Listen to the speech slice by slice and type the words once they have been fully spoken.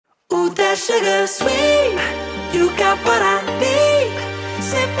that sugar sweet, you got what I need.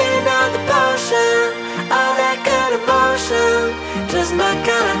 Sipping on the potion, all that good emotion, just my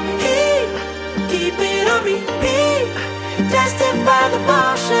kind of heat. Keep it on repeat, destined by the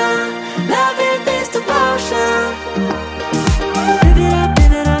motion, loving this devotion. Live it up,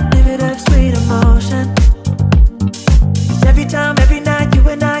 live it up, live it up, sweet emotion. Every time, every night, you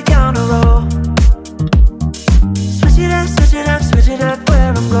and I on a roll. Switch it up, switch it up, switch it up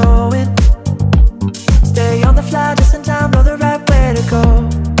where I'm going. Stay on the fly just in time, know the right way to go.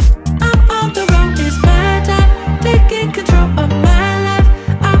 I'm on the road, it's my time, taking control of my life.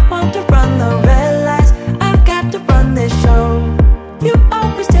 I want to run the red lights, I've got to run this show. You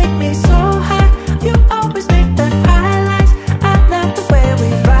always take me so high, you always make the highlights. I love the way we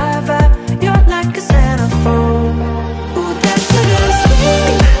vibe, you're like a centerfold. Ooh, that sugar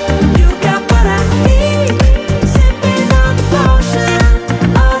sweet, you got what I need. Sipping on the potion,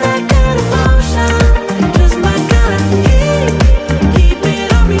 all that good emotion, just my kind of heat. Keep it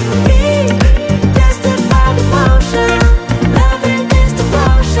on repeat, destined by the motion, loving this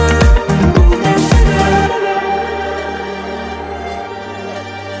devotion. Ooh, that sugar.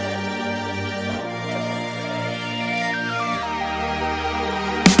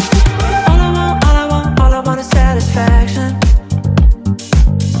 All I want is satisfaction.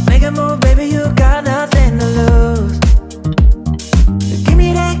 Make a move, baby, you got nothing to lose. Give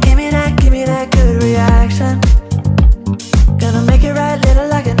me that, give me that, give me that good reaction. Gonna make it right, little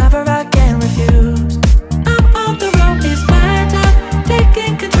like an offer I can't refuse. I'm on the road, it's my time,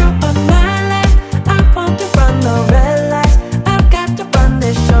 taking control of my life. I want to run the red lights, I've got to run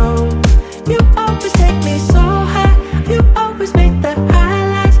this show. You always take me so high, you always make the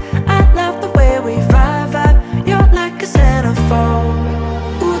highlights. I love the way we vibe, you're like a centerfold.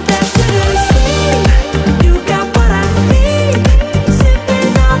 Ooh, that sugar sweet, you got what I need.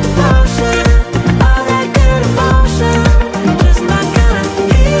 Sipping on the potion, all that good emotion, just my kind of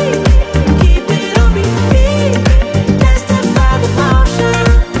heat. Keep it on repeat, destined by the motion,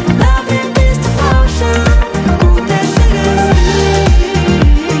 loving this devotion. Ooh, that sugar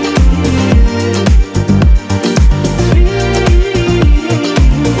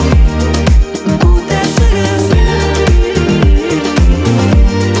Ooh, that sugar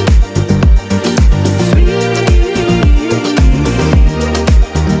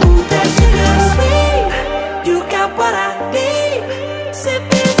Ooh, that sugar sweet, you got what I need.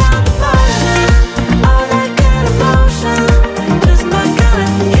 Sipping on the potion, all that good emotion, just my kind of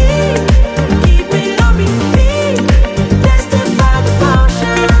heat. Keep it on repeat, destined by the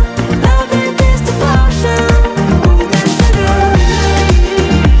motion, loving this devotion. Ooh, that sugar,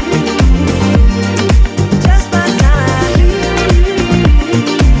 just my kind of heat.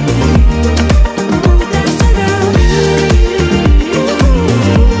 Ooh, that sugar,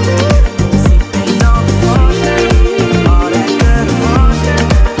 sipping on the potion, all that good emotion.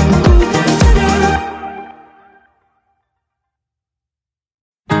 Ooh, that sugar.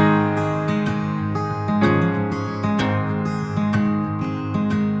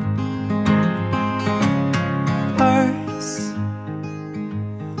 Hearts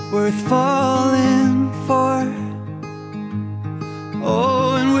worth falling for.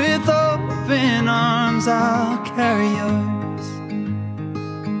 Oh, and with open arms I'll carry yours.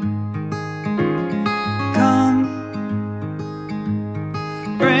 Come,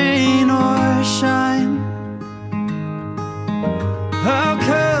 rain or shine, I'll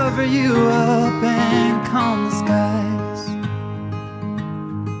cover you up and calm the skies.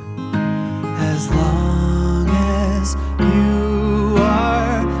 As long as you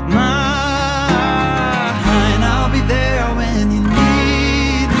are mine, I'll be there when you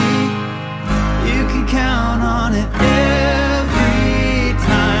need me. You can count on it every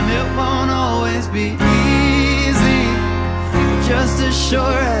time. It won't always be easy, just as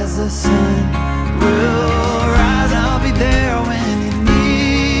sure as the sun will rise. I'll be there when you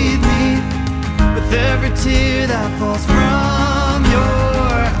need me, with every tear that falls from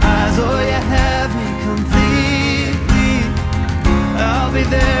your eyes. Oh, you have me completely. I'll be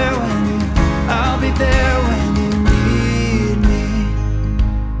there when you, I'll be there when you need me.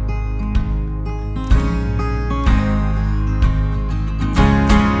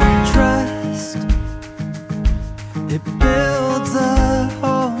 Trust, it builds a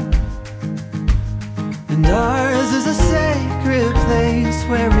home, and ours is a sacred place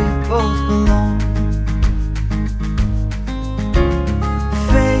where we both belong.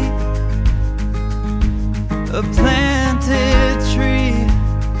 Faith, a planted tree.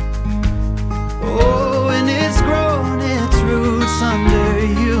 Oh, and it's grown its roots under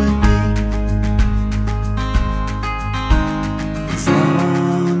you and me. As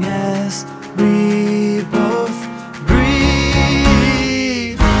long as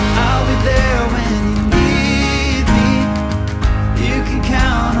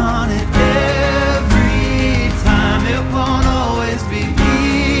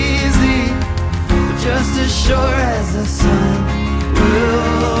as the sun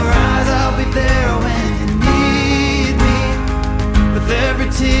will rise. I'll be there when you need me, with every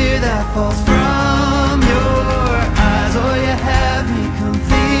tear that falls from your eyes. Oh, you have me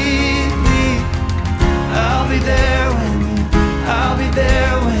completely. I'll be there when I'll be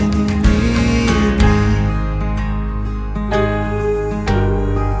there when you need me.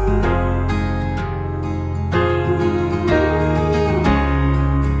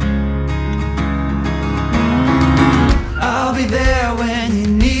 I'll be there when you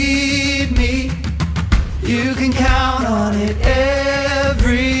need me. You can count on it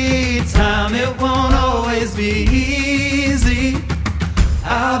every time. It won't always be easy.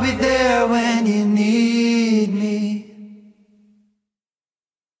 I'll be there when you need me.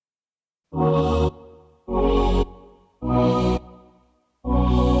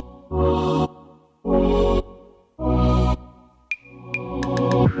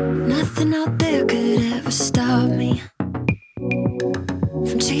 Nothing out there could ever stop me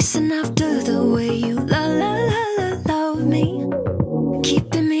from chasing after the way you love me,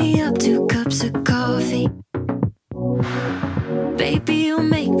 keeping me up 2 cups of coffee. Baby, you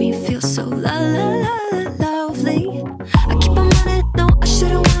make me feel so lovely. I keep on running, no, I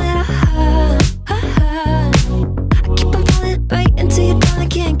should've wanted I keep on falling right into your thought, I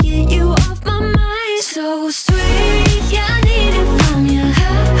can't get you off my mind. So sweet, yeah, I need it from you.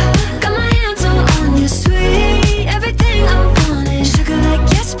 Got my hands all on you, sweet. Everything I want is sugar like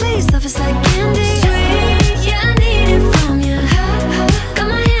yes, please. Love is like candy. Sweet, yeah, I need it from you. Got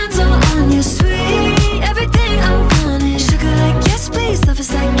my hands all on you, sweet. Everything I want is sugar like yes, please. Love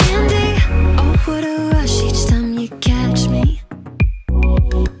is like candy. Oh, what a rush each time you catch me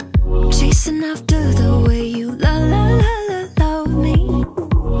chasing after the way you love me.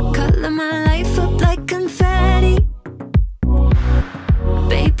 Color my life up like confetti.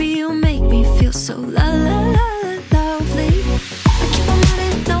 Baby, you make me feel so lovely. I keep on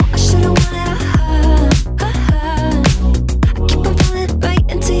running, no, I should've wanted I keep on falling right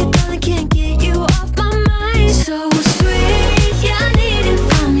into your thought, I can't get you off my mind. So sweet, yeah, I need it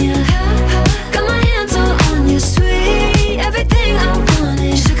from you. Got my hands all on you, sweet. Everything I want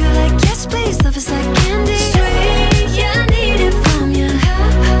is sugar like yes, please. Love is like candy. Sweet, yeah, I need it from you.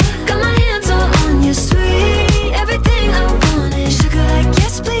 Got my hands all on you, sweet. Everything I want is sugar like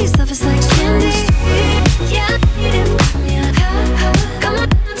yes, please. Love is like candy. Sweet, yeah, I need it from you. Got my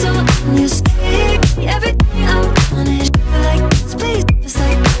hands all on you, sweet. Everything I want is sugar like yes, please. Love is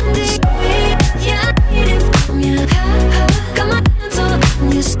like candy. Sweet, yeah, I need it from you. Got my hands all on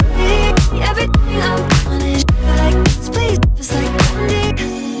you, sweet. Everything I want is sugar like yes, please. Love is like candy.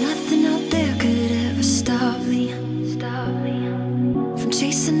 Nothing out there could ever stop me from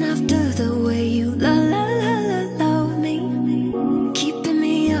chasing after the way you love me, keeping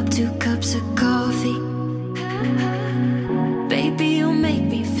me up 2 cups of coffee. Baby, you make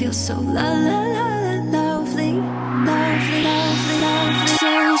me feel so lovely.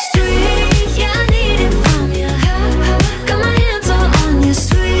 So sweet, yeah, I need it from you. Got my hands all on you,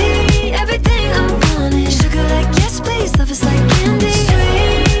 sweet. Everything I want is sugar like yes, please. Love is like candy.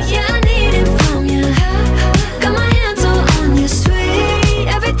 Sweet, yeah, I need it from you. Got my hands all on you, sweet.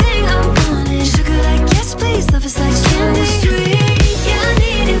 Everything I want is sugar like yes, please. Love is like candy. Sweet, yeah, I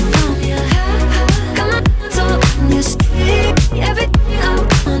need it from you. Got my hands all on you, sweet. Everything I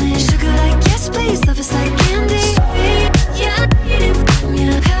want is sugar like yes, please. Love is like candy. Sweet, yeah, I need it from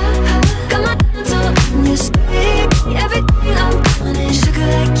you. Got my hands all on you, sweet. Everything I want is sugar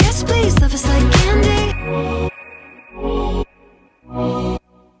like yes, please. Love is like candy.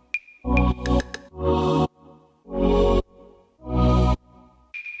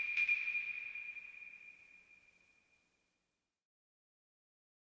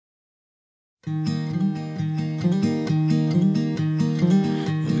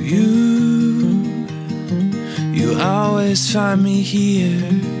 You always find me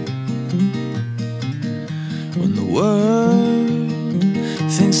here when the world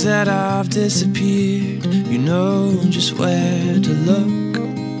thinks that I've disappeared. You know just where to look.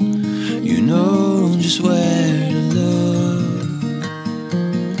 You know just where to look.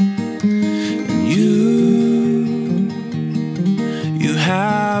 And you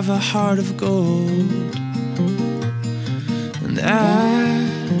have a heart of gold. And I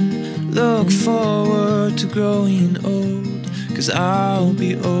look forward to growing old, 'cause I'll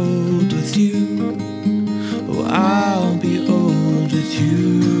be old with you. Oh, I'll be old with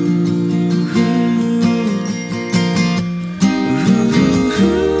you.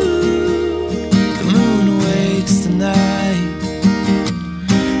 The moon awaits the night.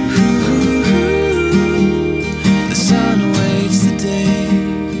 The sun awaits the day.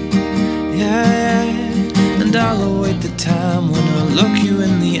 Yeah, and I'll await look you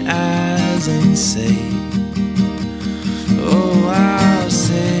in the eyes and say, oh, I'll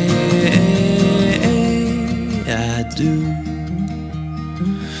say I do.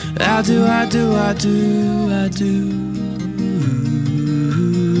 I do, I do, I do, I do.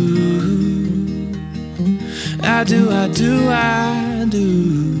 I do, I do, I do.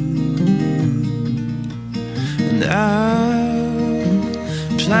 And I'll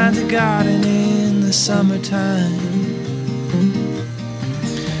plant a garden in the summertime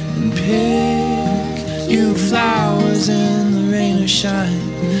and pick you flowers in the rain or shine,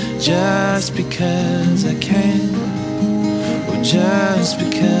 just because I can, or just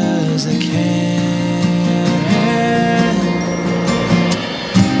because I can.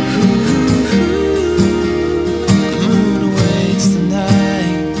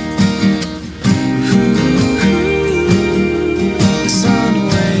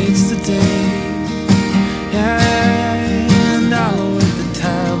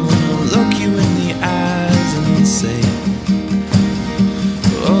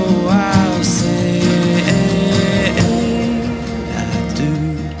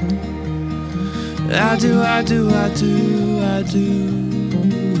 I do, I do, I do, I do.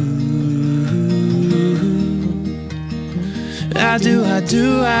 I do, I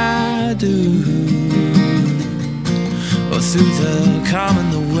do, I do. Oh, through the calm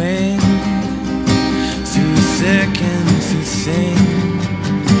and the wind, through thick and through thin,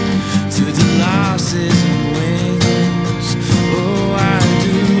 through the losses and wins. Oh, I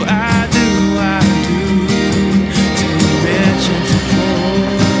do, I do, I do. Too rich and too poor.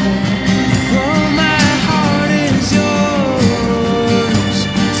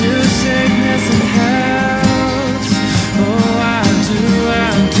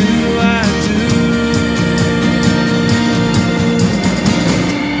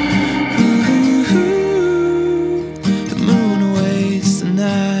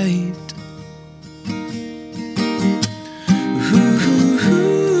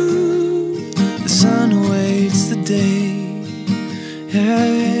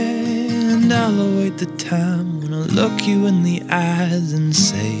 The time when I look you in the eyes and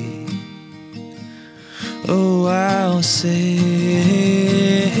say, oh, I'll say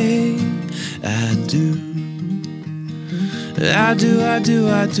I do. I do, I do,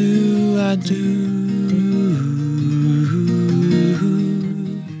 I do, I do.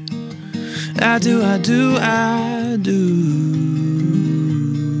 I do, I do, I do.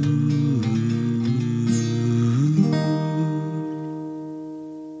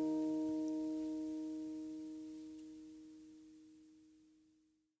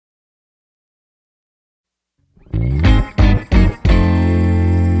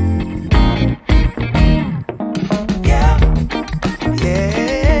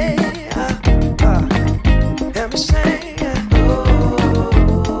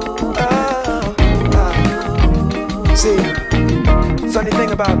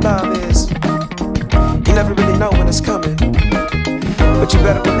 About love is you never really know when it's coming, but you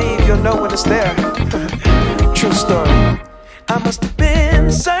better believe you'll know when it's there. True story. I must have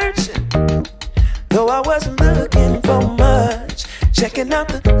been searching, though I wasn't looking for much. Checking out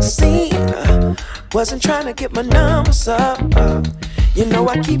the scene, wasn't trying to get my numbers up. You know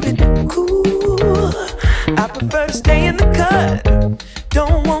I keep it cool. I prefer to stay in the cut.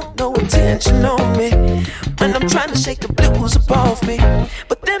 Don't want no attention on me when I'm trying to shake the blues up off me.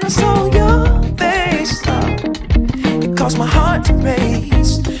 But then I saw your face, it caused my heart to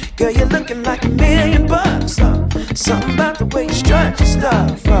race. Girl, you're looking like $1,000,000. Something about the way you strut your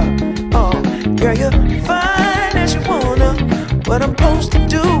stuff. Oh, girl, you're fine as you wanna. What I'm supposed to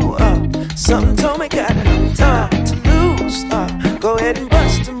do? Something told me got time to lose. Go ahead and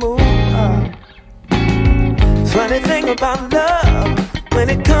bust a move. Funny thing about love, when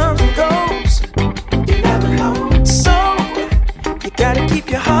it comes and goes, you never know. So you gotta keep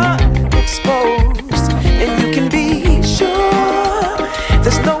your heart exposed, and you can be sure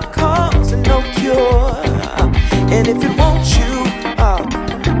there's no cause and no cure. And if it wants you,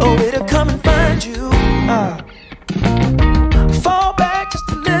 oh, it'll come and find you. Fall back just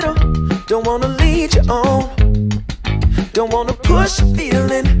a little. Don't wanna lead you on. Don't wanna push a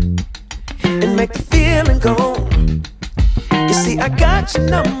feeling and make the feeling gone. You see, I got your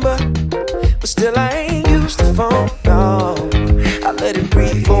number, but still I ain't used the phone, no. I let it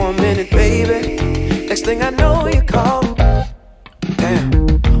breathe for a minute, baby. Next thing I know, you call. Damn.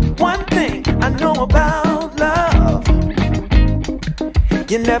 One thing I know about love,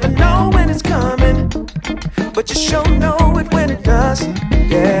 you never know when it's coming, but you sure know it when it does.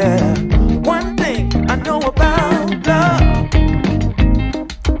 Yeah. One thing I know about love,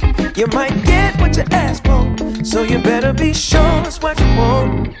 you might get what you ask for, so you better be sure it's what you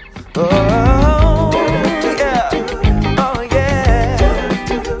want. Oh, yeah. Oh, yeah.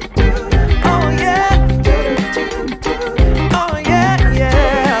 Oh, yeah. Oh, yeah,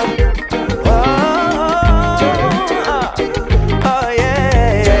 yeah. Oh, oh,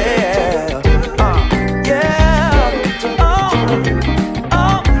 yeah, yeah. Yeah. Oh,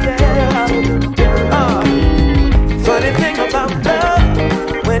 yeah. Funny thing about love,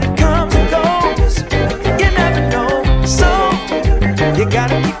 when it comes and goes, you never know. So you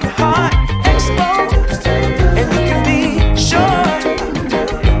gotta keep your heart exposed, and you can be sure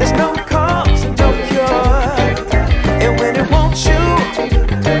there's no cause and no cure. And when it wants you,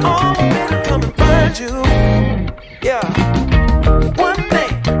 all men come and find you. Yeah. One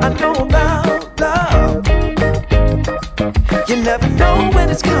thing I know about love, you never know when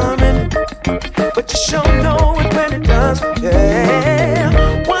it's coming, but you sure know it when it does. Yeah.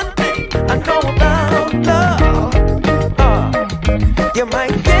 One thing I know about love, you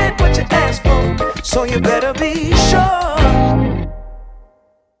might get what you ask for, so you better be sure.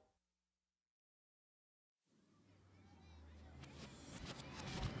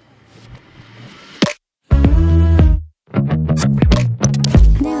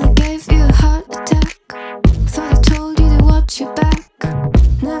 Nearly gave you a heart attack. Thought I told you to watch your back.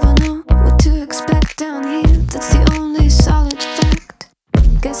 Never know what to expect down here. That's the only solid fact.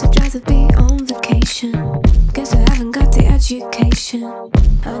 Guess I'd rather be on vacation. Guess I haven't got the education.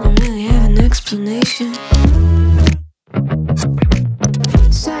 I don't really have an explanation.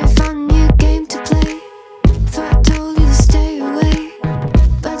 So I found a new game to play. Thought I told you to stay away,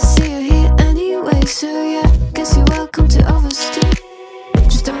 but I see you're here anyway. So yeah, guess you're welcome to overstay.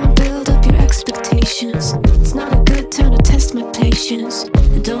 Just don't build up your expectations. It's not a good time to test my patience.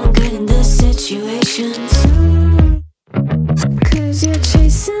 And don't get in these situations, 'cause you're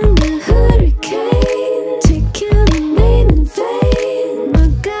chasing the hurricane, taking the name in vain. My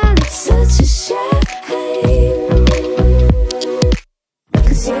God, it's such a shame.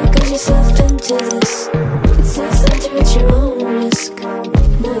 'Cause you got yourself into this. It says enter at your own risk.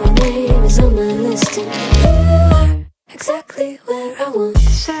 Now your name is on my list, and you are exactly where I want.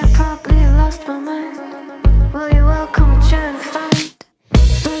 Say I probably lost my mind. Well, you're welcome to try and find.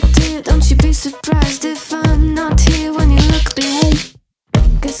 But dear, don't you be surprised if I'm not here when you look behind.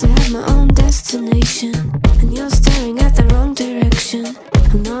 Guess I have my own destination, and you're staring at the wrong direction.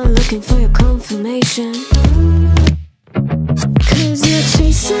 I'm not looking for your confirmation, 'cause you're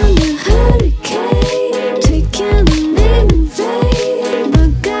chasing the hurricane, taking the name in vain. My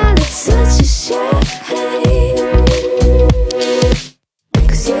God, it's such a shame.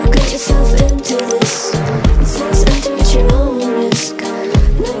 'Cause you got yourself into this. It says enter at your own risk.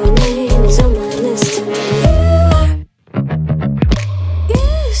 Now your name is on my list, and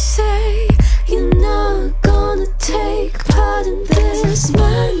you say you're not gonna take part in this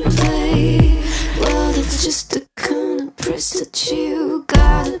Mindplay. Well, that's just the kind of price that you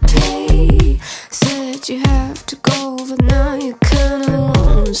gotta pay. Said you have to go, but now you kinda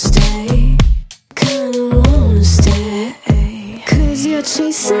wanna stay. Kinda wanna stay. 'Cause you're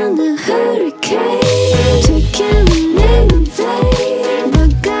chasing the hurricane, taking the name in vain. My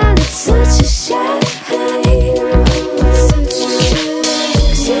God, it's such a shame. Such a shame.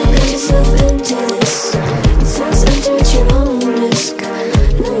 'Cause you got yourself into this. It says enter at your own risk.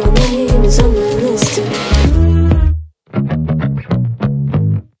 Now your name is on my list, and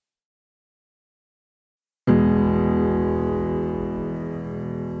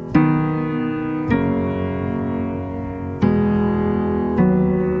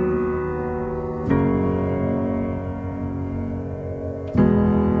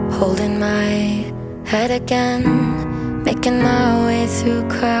holding my head again, making my way through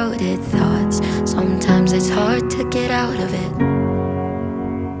crowded thoughts. Sometimes it's hard to get out of it.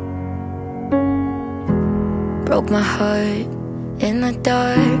 Broke my heart in the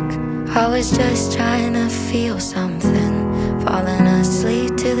dark. I was just trying to feel something, falling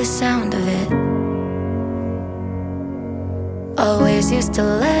asleep to the sound of it. Always used to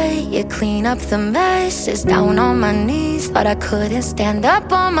let you clean up the messes. Down on my knees, thought I couldn't stand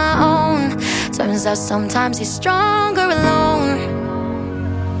up on my own. Turns out sometimes you're stronger alone.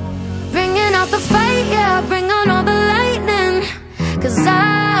 Bringing out the fight, yeah, bring on all the lightning. 'Cause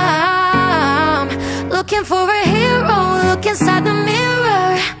I'm looking for a hero. Look inside the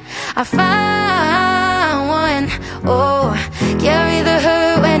mirror, I found one. Oh, carry the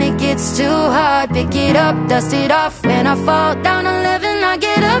hurt when it gets too hard. Pick it up, dust it off. When I fall down 11, I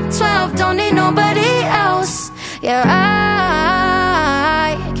get up 12. Don't need nobody else. Yeah,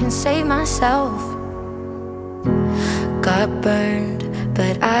 I can save myself. Got burned,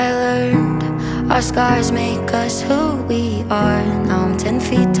 but I learned. I Our scars make us who we are. Now I'm 10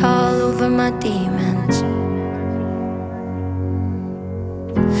 feet tall over my demons.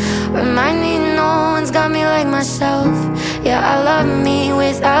 Remind me no one's got me like myself. Yeah, I love me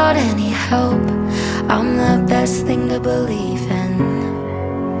without any help. I'm the best thing to believe in.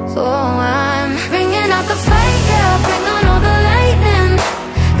 So I'm bringing out the fight, yeah, bring on all the lightning.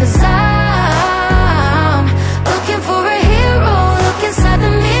 'Cause I'm looking for a hero, look inside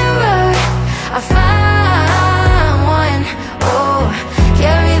the mirror. I find one, oh,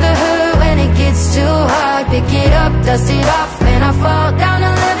 carry the hurt when it gets too hard. Pick it up, dust it off, when I fall down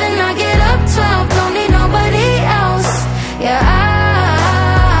 11, I get up 12, don't need nobody else. Yeah,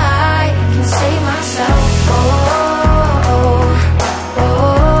 I can save myself, oh, oh, oh,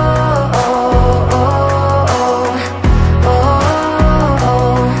 oh,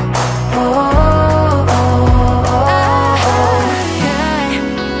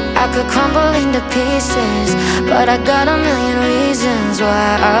 I could crumble into pieces, but I got a million reasons why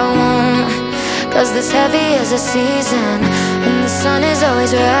I won't. 'Cause this heavy is a season, and the sun is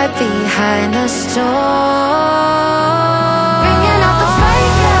always right behind the storm. Bringing out the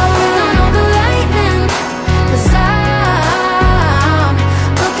fight, yeah, bring on all the lightning. 'Cause I'm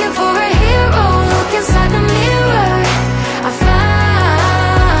looking for a hero, look inside the mirror. I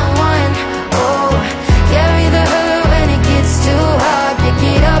find one, oh, carry the hurt when it gets too hard. Pick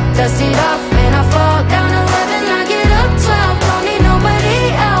it up, dust it off, when I fall down 11, I get up 12, don't need nobody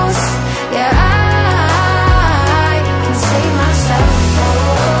else. Yeah, I can save myself.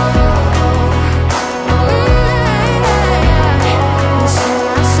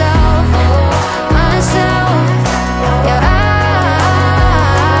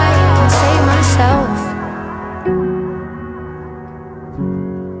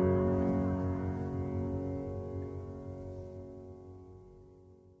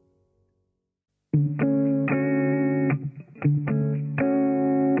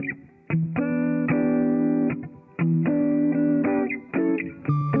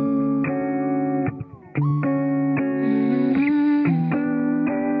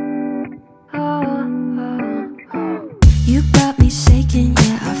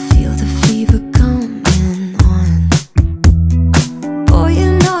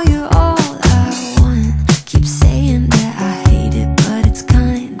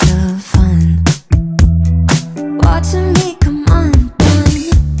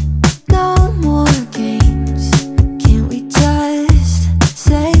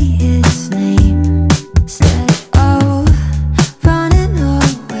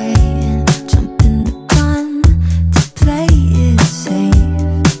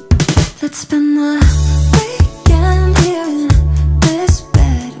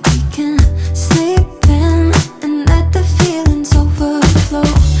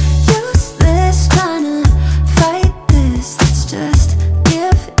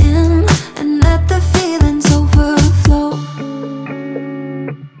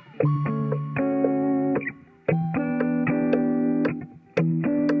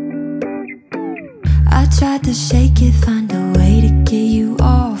 tried to shake it, find a way to get you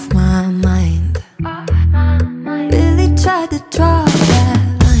off my mind. Really tried to draw that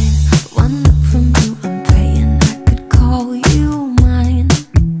line. One look from you, I'm praying I could call you mine.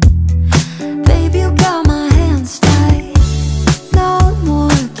 Baby, you got my hands tied. No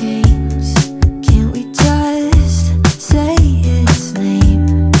more games. Can't we just say its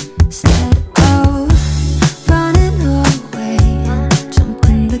name instead of running away and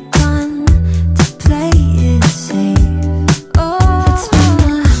jumping the gun to play it safe? Oh, it's been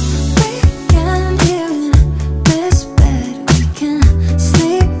a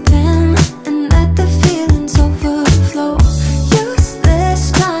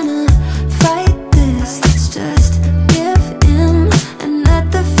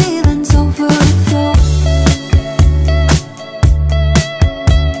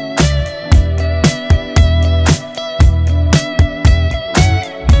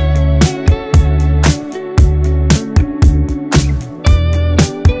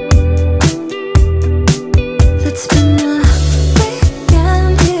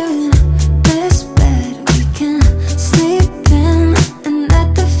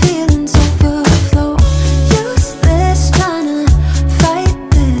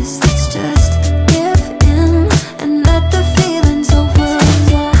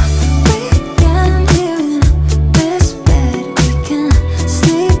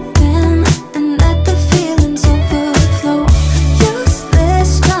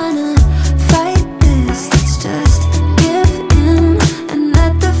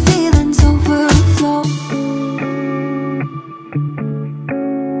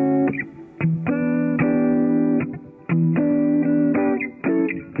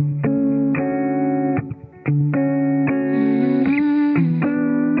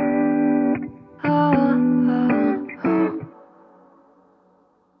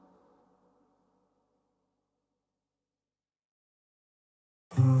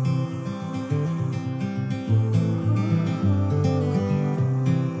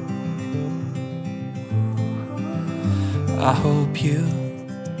I hope you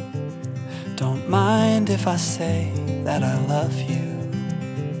don't mind if I say that I love you,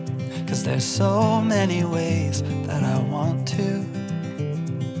 'cause there's so many ways that I want to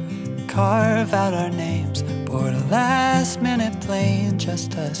carve out our names, board a last minute plane,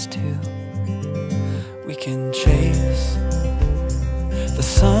 just us two. We can chase the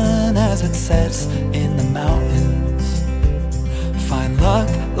sun as it sets in the mountains, find luck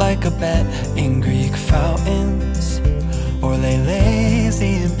like a bet in Greek fountains, or lay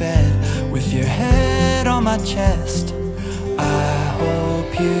lazy in bed with your head on my chest. I hope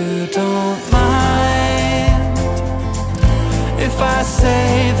you don't mind if I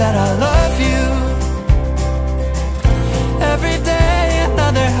say that I love you. Every day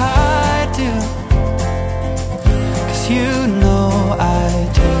another high do, 'cause you know I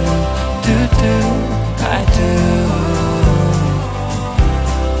do, I do, I do.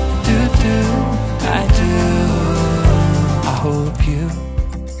 I hope you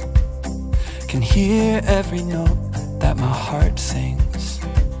can hear every note that my heart sings,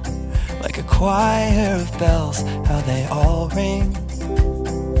 like a choir of bells, how they all ring.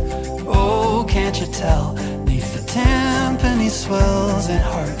 Oh, can't you tell, neath the timpani swells and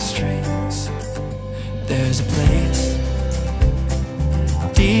heartstrings, there's a place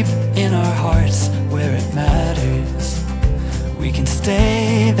deep in our hearts where it matters. We can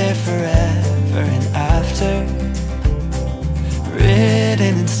stay there forever and after,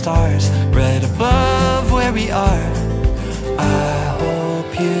 written in stars right above where we are. I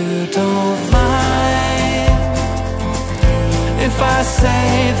hope you don't mind if I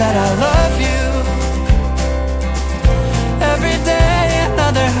say that I love you. Every day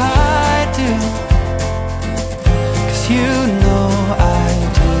another high do, 'cause you know I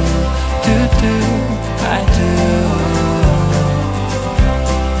do, I do, I do.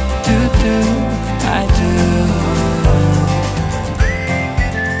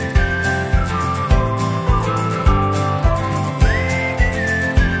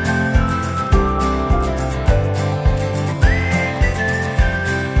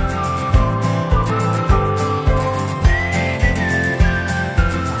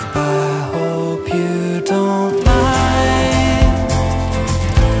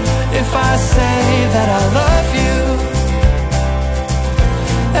 I say that I love you.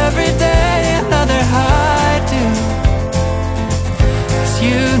 Every day another high do, 'cause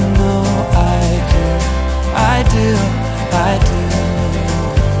you know I do, I do, I do.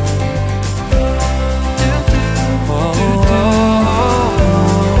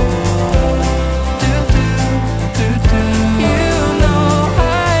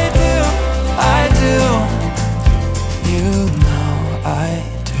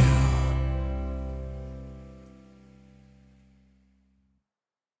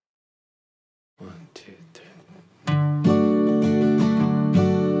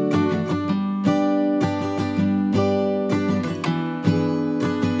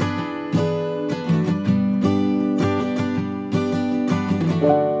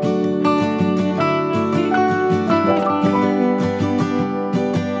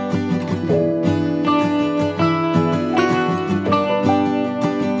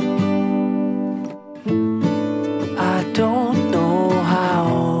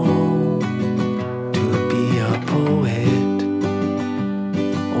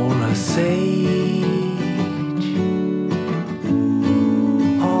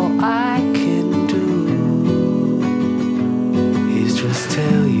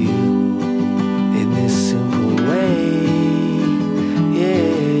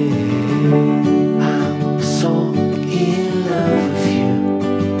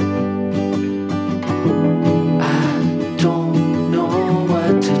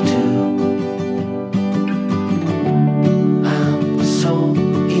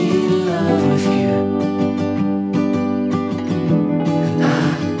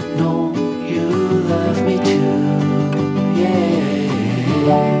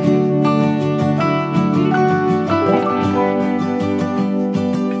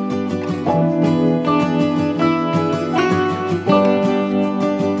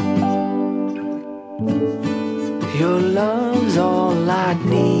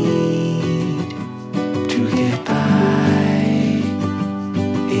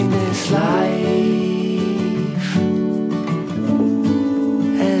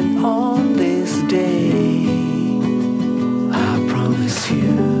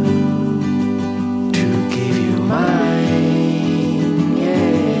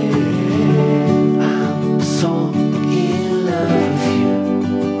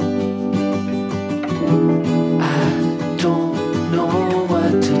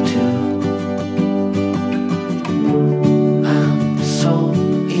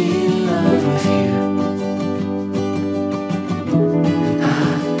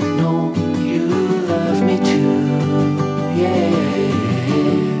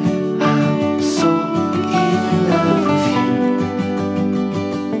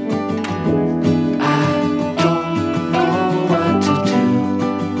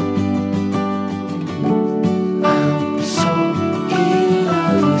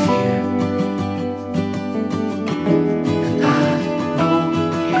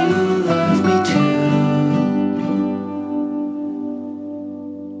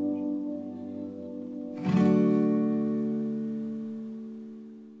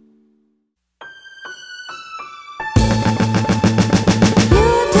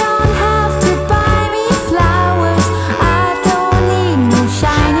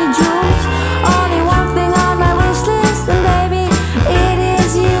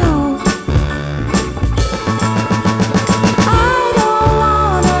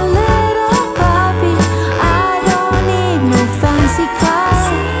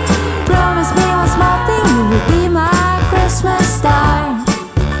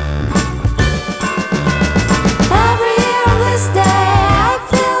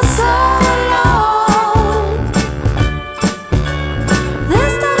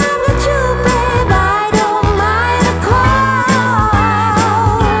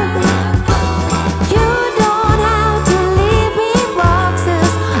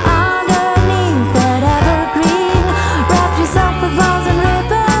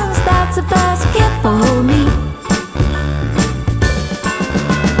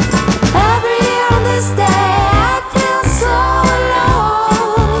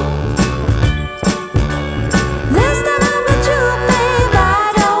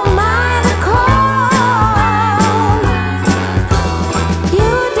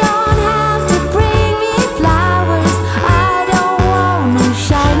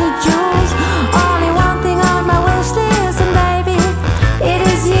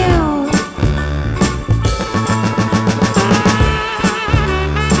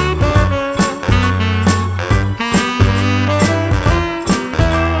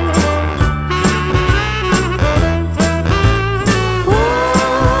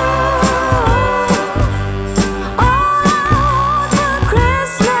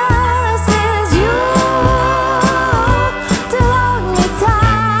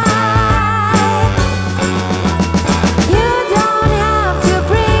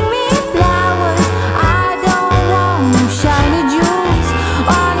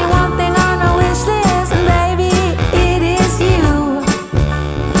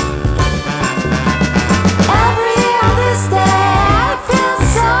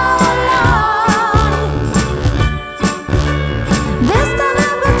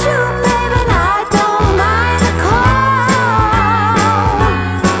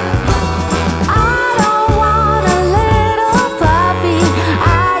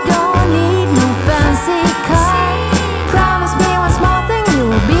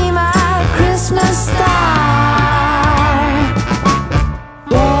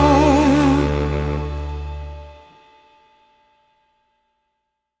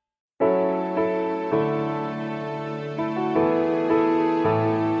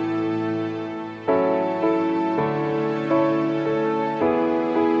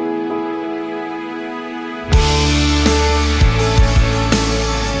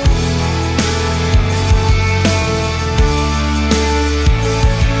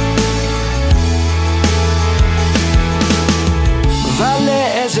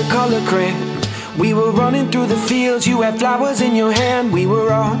 to color crayon. We were running through the fields, you had flowers in your hand. We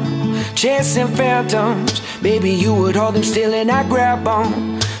were all chasing phantoms. Baby, you would hold them still and I'd grab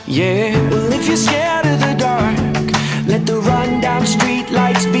on. Yeah, well, if you're scared of the dark, let the rundown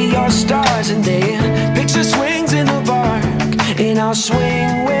streetlights be your stars. And then picture swings in the park, and I'll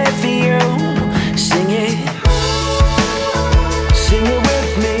swing with you. Sing it, sing it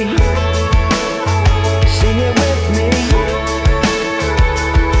with me, sing it with me.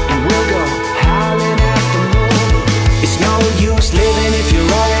 And we'll go howling at the moon. It's no use living if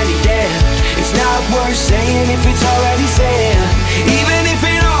you're already dead. It's not worth saying if it's already said. Even if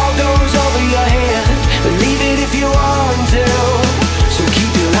it all goes over your head, believe it if you want to. So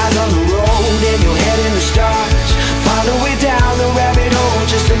keep your eyes on the road and your head in the stars. Follow it down the rabbit hole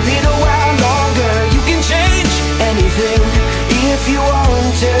just a little while longer. You can change anything if you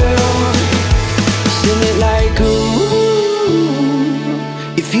want to. Sing it like ooh,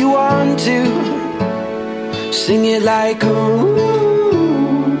 if you want to. Sing it like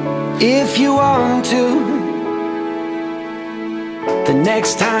ooh, if you want to. The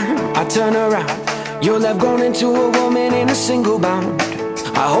next time I turn around, you'll have grown into a woman in a single bound.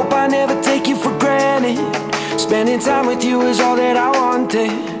 I hope I never take you for granted. Spending time with you is all that I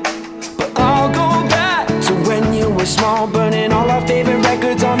wanted. But I'll go back to when you were small, burning all our favorite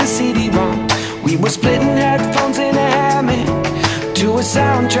records on the CD-ROM. We were splitting headphones in a hammock to a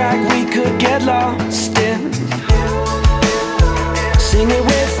soundtrack we could get lost in. Sing it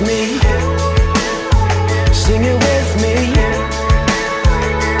with me, sing it with me.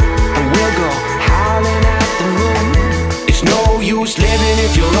 We'll go howling at the moon. It's no use living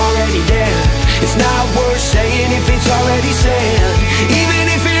if you're already dead. It's not worth saying if it's already said. Even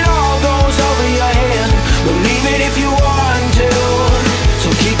if it all goes over your head, believe it if you want to. So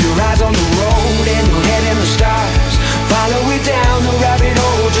keep your eyes on the road and your head in the stars. Follow it down the rabbit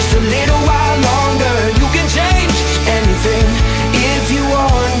hole just a little while longer. You can change anything if you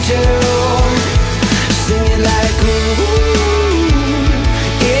want to. Sing it like ooh,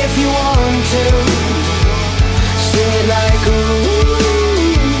 if you want to. Sing it like ooh,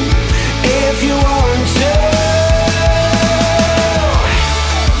 if you want to.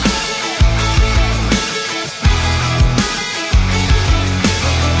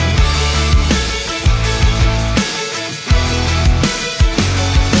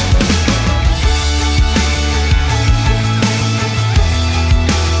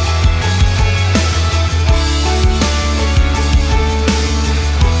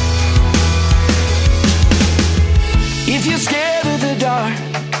 If you're scared of the dark,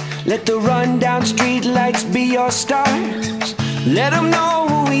 let the rundown streetlights be your stars. Let them know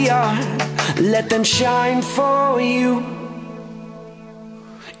who we are, let them shine for you.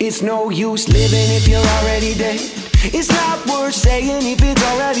 It's no use living if you're already dead. It's not worth saying if it's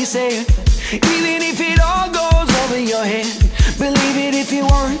already said. Even if it all goes over your head, believe it if you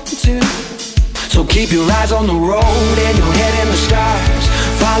want to. So keep your eyes on the road and your head in the stars.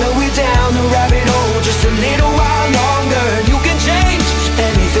 Follow it down the rabbit hole just a little while longer. You can change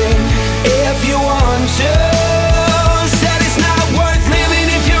anything if you want to. Said it's not worth living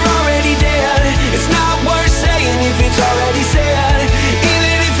if you're already dead. It's not worth saying if it's already said.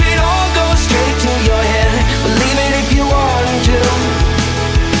 Even if it all goes straight to your head, believe it if you want to.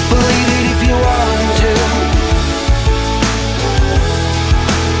 Believe it if you want to.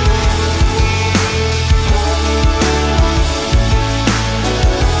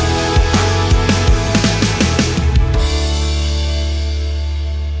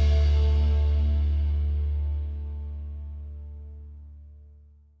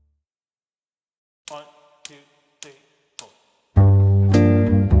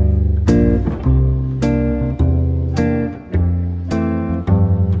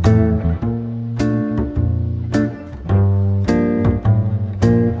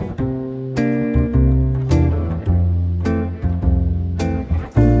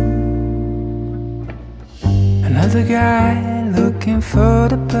 Another guy looking for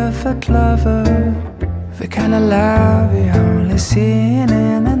the perfect lover, the kind of love you only see in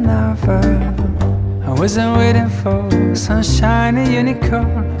a novel. I wasn't waiting for some shiny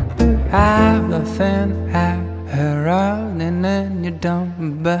unicorn out of thin air, around and then you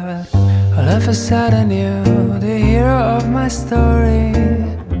don't. But all of a sudden you're the hero of my story.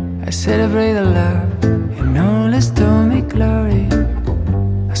 I celebrate the love and only stole me glory.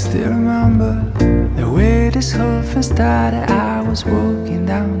 I still remember the way this whole thing started. I was walking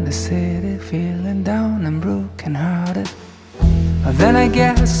down the city, feeling down and broken hearted. But then I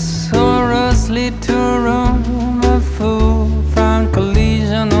guess all roads lead to Rome. A full front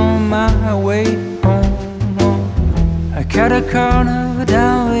collision on my way home. I cut a corner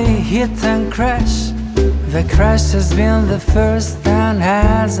down hit and crash. The crash has been the first and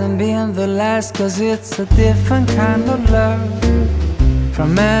hasn't been the last, 'cause it's a different kind of love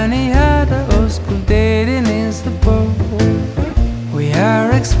from any other old school dating is the boat. We are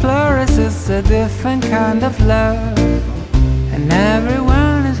explorers, it's a different kind of love, and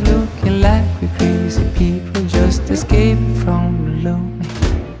everyone is looking like we're crazy people just escaping from the lonely.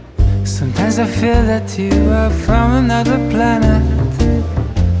 Sometimes I feel that you are from another planet.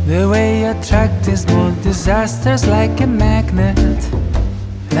 The way you attract these small disasters like a magnet.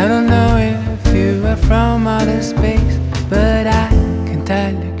 And I don't know if you are from outer space, but I can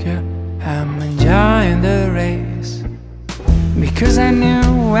tell you, girl, I'm enjoying the race. Because I knew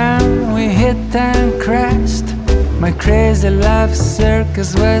when we hit and crashed, my crazy love circus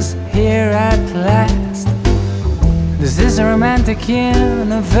was here at last. This is romantic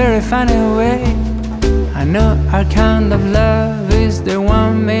in a very funny way. I know our kind of love is the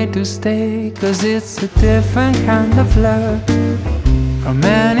one made to stay, 'cause it's a different kind of love from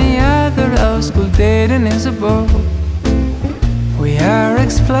any other old school dating is a boat. We are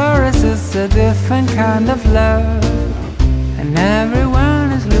explorers, it's a different kind of love, and everyone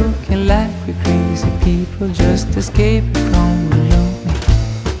is looking like we're crazy people just escaping from the lonely.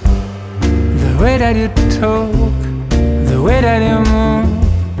 The way that you talk, the way that you move,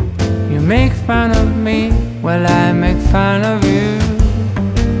 you make fun of me while I make fun of you,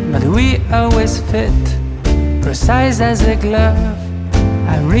 but we always fit, precise as a glove.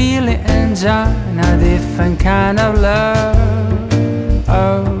 I really enjoy a different kind of love.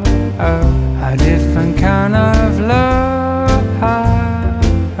 Oh, oh, a different kind of love.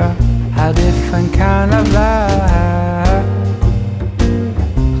 A different kind of love.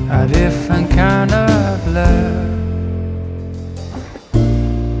 A different kind of love.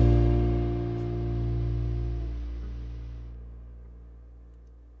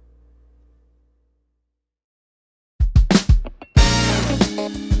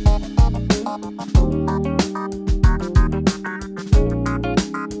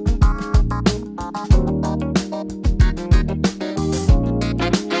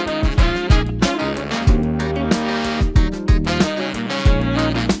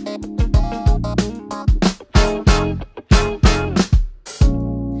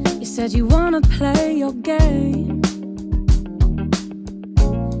 Said you wanna play your game.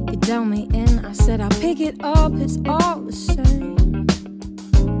 You dealt me in, I said I'll pick it up, it's all the same.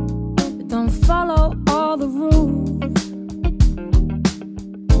 But don't follow all the rules.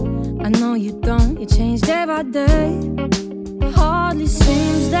 I know you don't, you change day by day. Hardly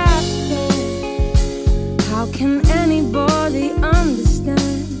seems that fair. How can anybody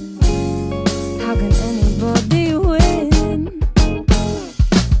understand? How can anybody win?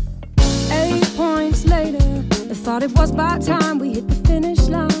 8 points later, I thought it was about time we hit the finish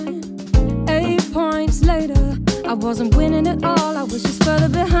line. 8 points later, I wasn't winning at all, I was just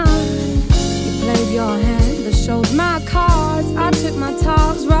further behind. You played your hand, I showed my cards. I took my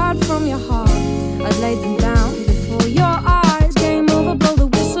talks right from your heart. I laid them down before your eyes. Game over, blow the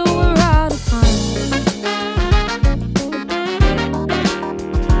whistle, we're out of time.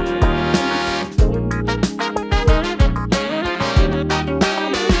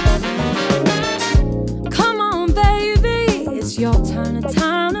 Your turn, a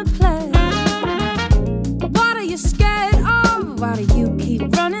time to play. What are you scared of? Why do you keep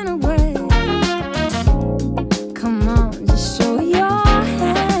running away? Come on, just show your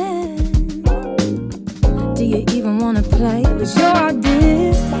hand. Do you even wanna play? It was your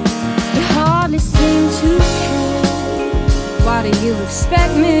idea. You hardly seem to care. Why do you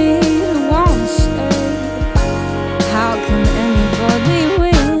expect me to wanna stay? How can anybody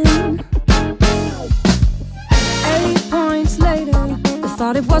win?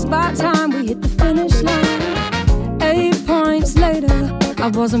 Thought it was about time we hit the finish line. 8 points later, I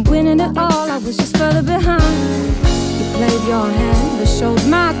wasn't winning at all, I was just further behind. You played your hand, I showed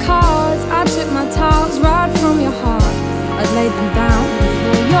my cards. I took my talks right from your heart. I laid them down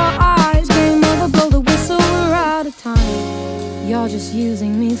before your eyes. Game over, blow the whistle, we're out of time. You're just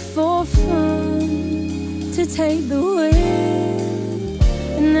using me for fun, to take the win,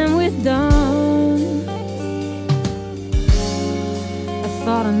 and then we're done.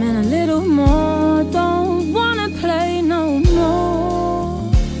 Thought I meant a little more. Don't wanna play no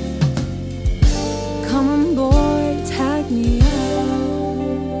more. Come on, boy, tag me out.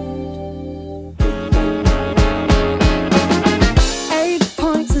 8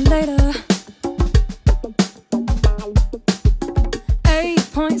 points later. 8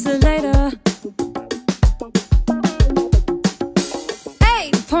 points later.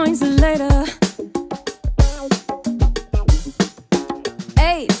 8 points later.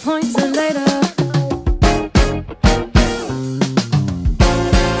 8 points later.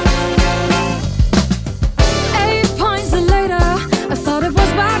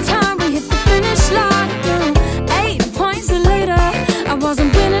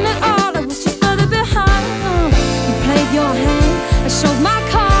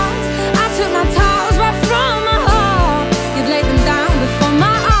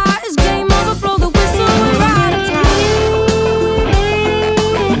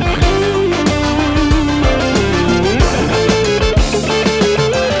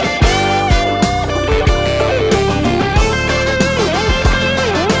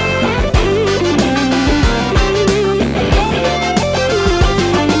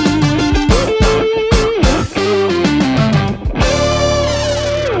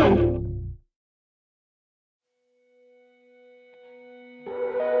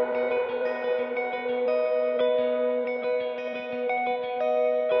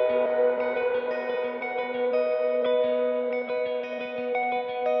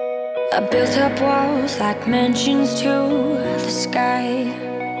 I built up walls like mansions to the sky.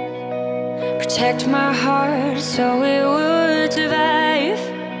 Protect my heart so it would survive.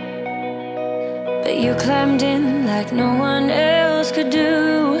 But you climbed in like no one else could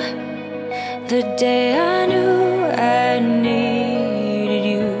do. The day I knew I needed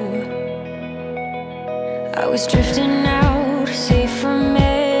you, I was drifting out, safe from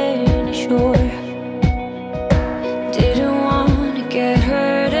any shore. Didn't want to get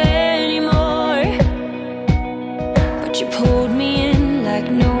hurt anymore, but you pulled me in like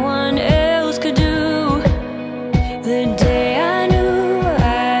no one else could do. The day I knew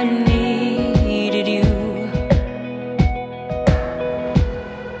I needed you.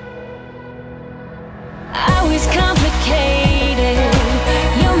 I was complicated,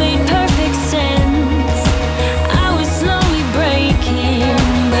 you made perfect sense. I was slowly breaking,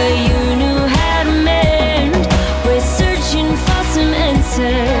 but you knew how to mend. We're searching for some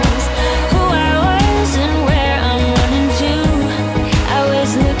answers, who I was and where I'm running to. I was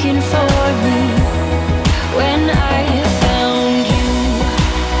looking for me when I found you.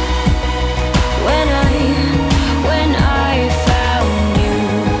 When I found you.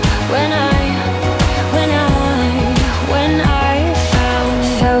 When I found.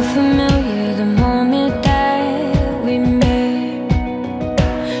 Felt familiar the moment that we met.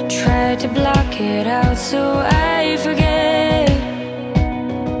 Tried to block it out so I forget.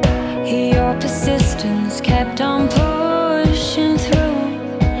 Your persistence kept on pushing through.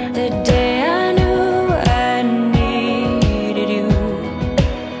 The day I knew I needed you.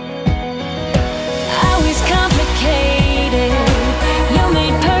 I was complicated, you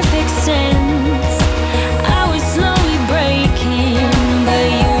made perfect sense. I was slowly breaking, but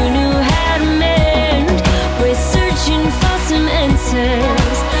you knew how to mend. We're searching for some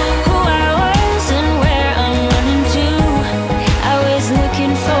answers, who I was and where I'm running to. I was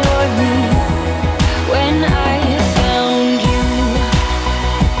looking for me when I found you.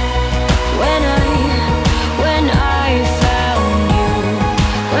 When I found you.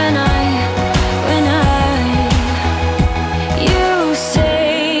 You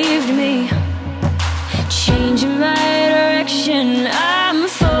saved me, changing my direction. I'm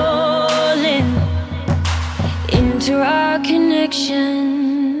falling into our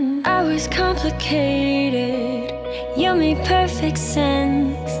connection. I was complicated, you made perfect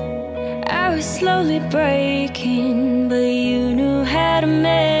sense. I was slowly breaking, but you knew how to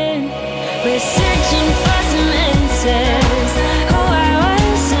mend. We're searching for some answers, who I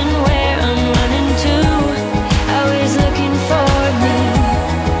was and where I'm running to. I was looking for me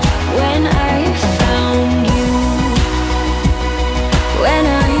when I found you. When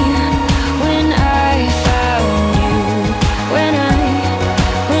I found you. When I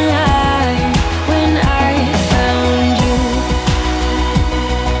found you. When I found you.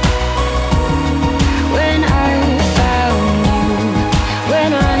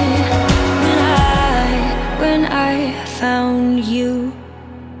 When I found you.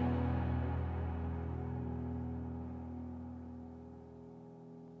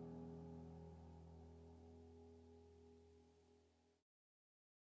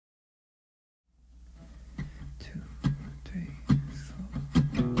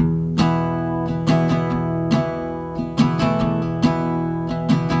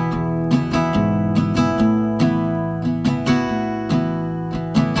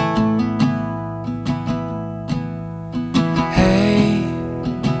 Hey,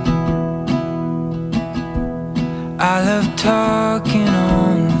 I love talking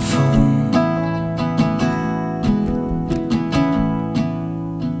on the phone.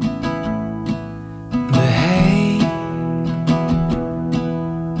 But hey,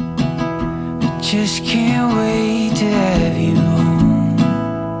 just can't wait to have you home.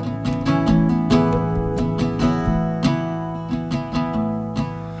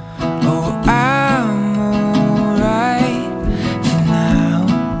 Oh, I'm alright for now,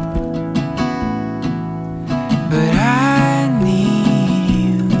 but I need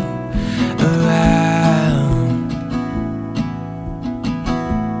you around.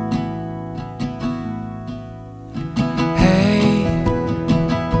 Hey,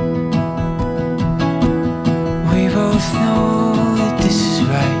 we both know that this is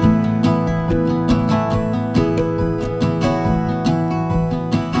right.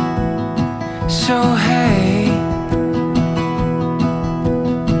 So hey,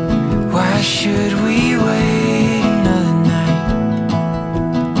 why should we wait another night?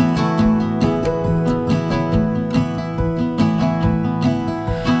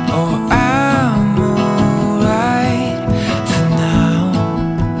 Oh, I'm alright for now,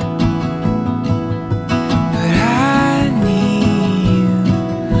 but I need you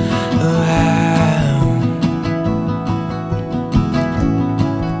around.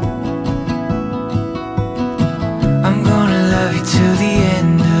 I'm gonna love you till the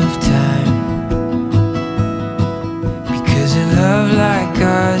end of time, because a love like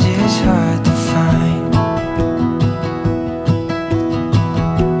ours is hard to find.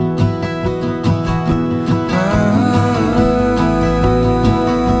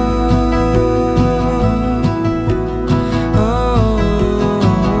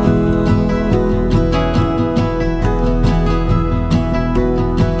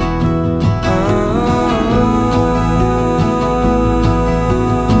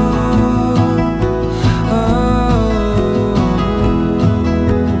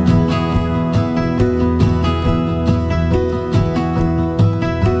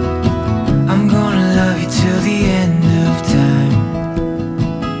 I'm gonna love you till the end of time,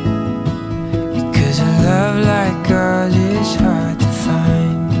 because a love like ours is hard to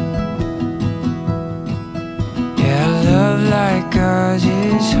find. Yeah, a love like ours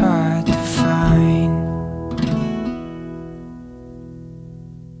is hard to find.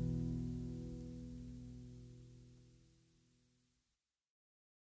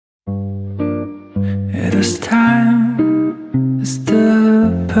 It was time, it's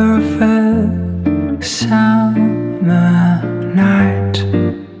the perfect summer night.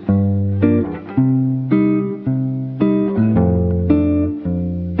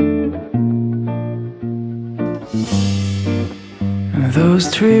 And those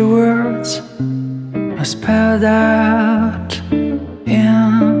three words are spelled out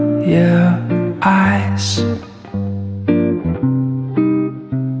in your eyes.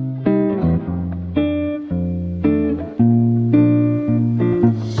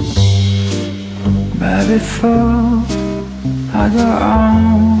 But before I go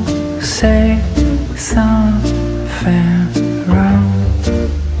on, say something wrong.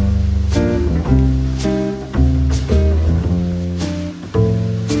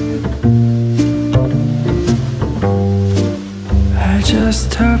 I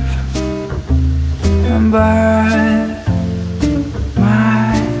just hope and bite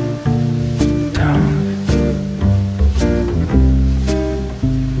my tongue.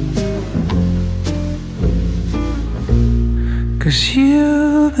 'Cause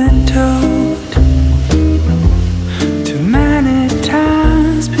you've been told too many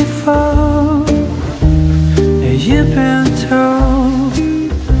times before. Yeah, you've been told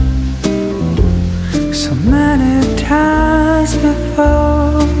so many times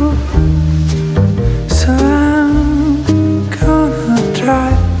before. So I'm gonna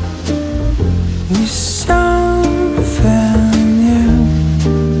try with something new,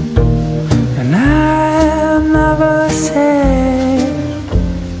 and I'll never say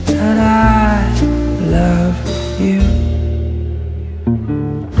that I love you.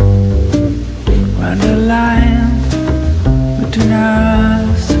 When the line between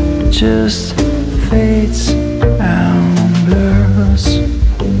us just fades and blurs,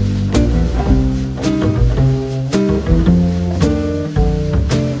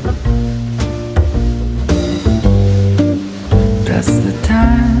 that's the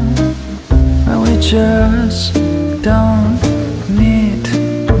time when we just don't need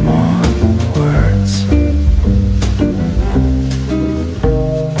more words.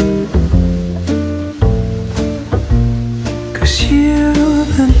 You've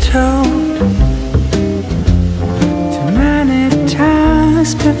been told too many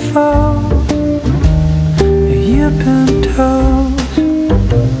times before. You've been told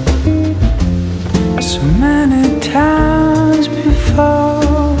so many times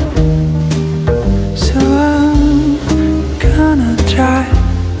before. So I'm gonna try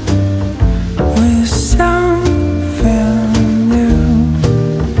with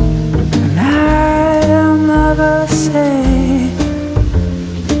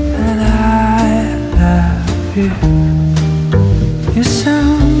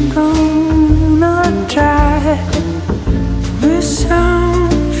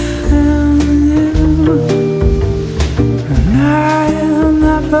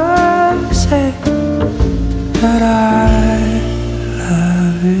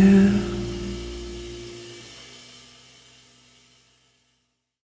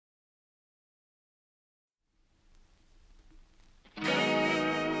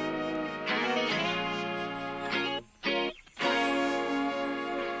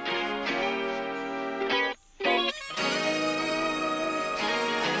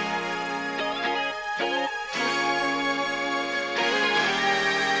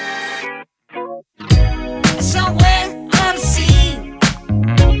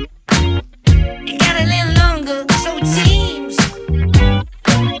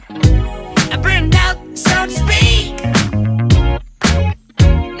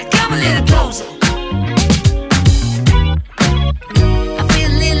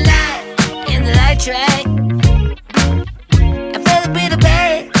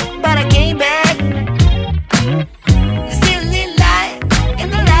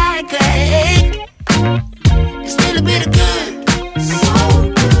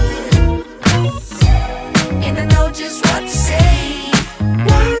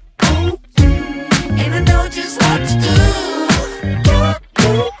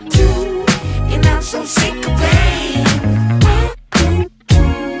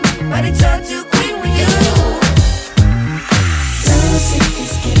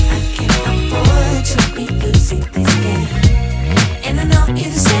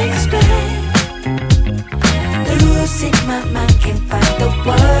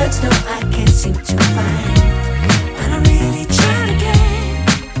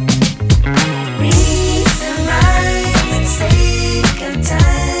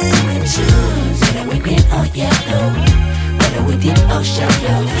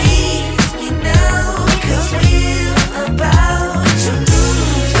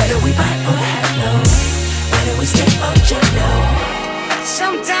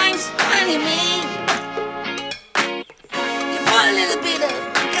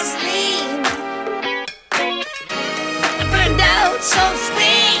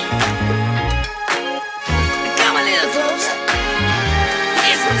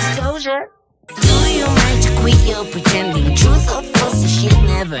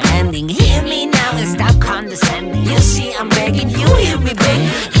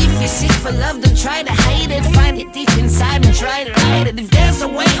tried it right. And if there's a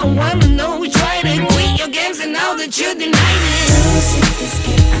way, I wanna know we tried it. Quit your games and now that you denied it. Losing this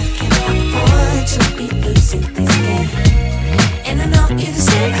game, I can't afford to be losing this game. And I know you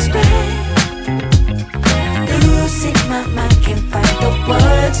deserve respect. Losing my mind, can't find the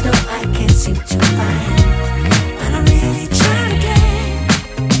words, no, I can't seem to find. But I'm really trying again.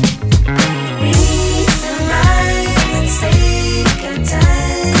 Reason right, let's take our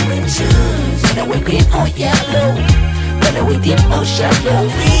time and choose. Whether we green or yellow, whether we deep or shallow.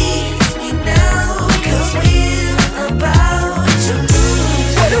 Please me now, cause we're about to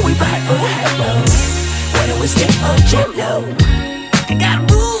lose. Whether we buy or hello, whether we stay or Jell-O. I got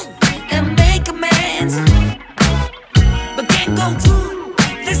room and make amends, but can't go through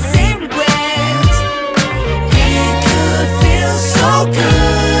the same regrets. It could feel so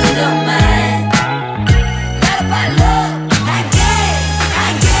good on mine. Not about love, again.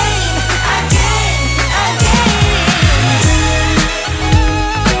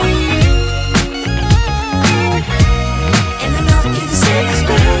 And I know you deserve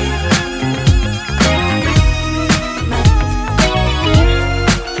respect.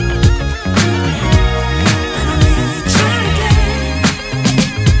 But I'm really trying again.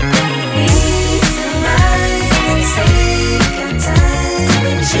 Reason right, let's take our time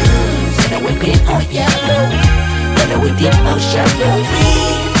and choose. Whether we green or yellow, whether we deep or shallow.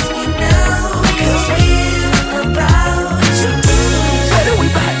 Please me now, cause we're about to lose. Whether we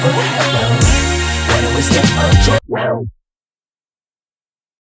buy or hello, whether we stay or Jell-O.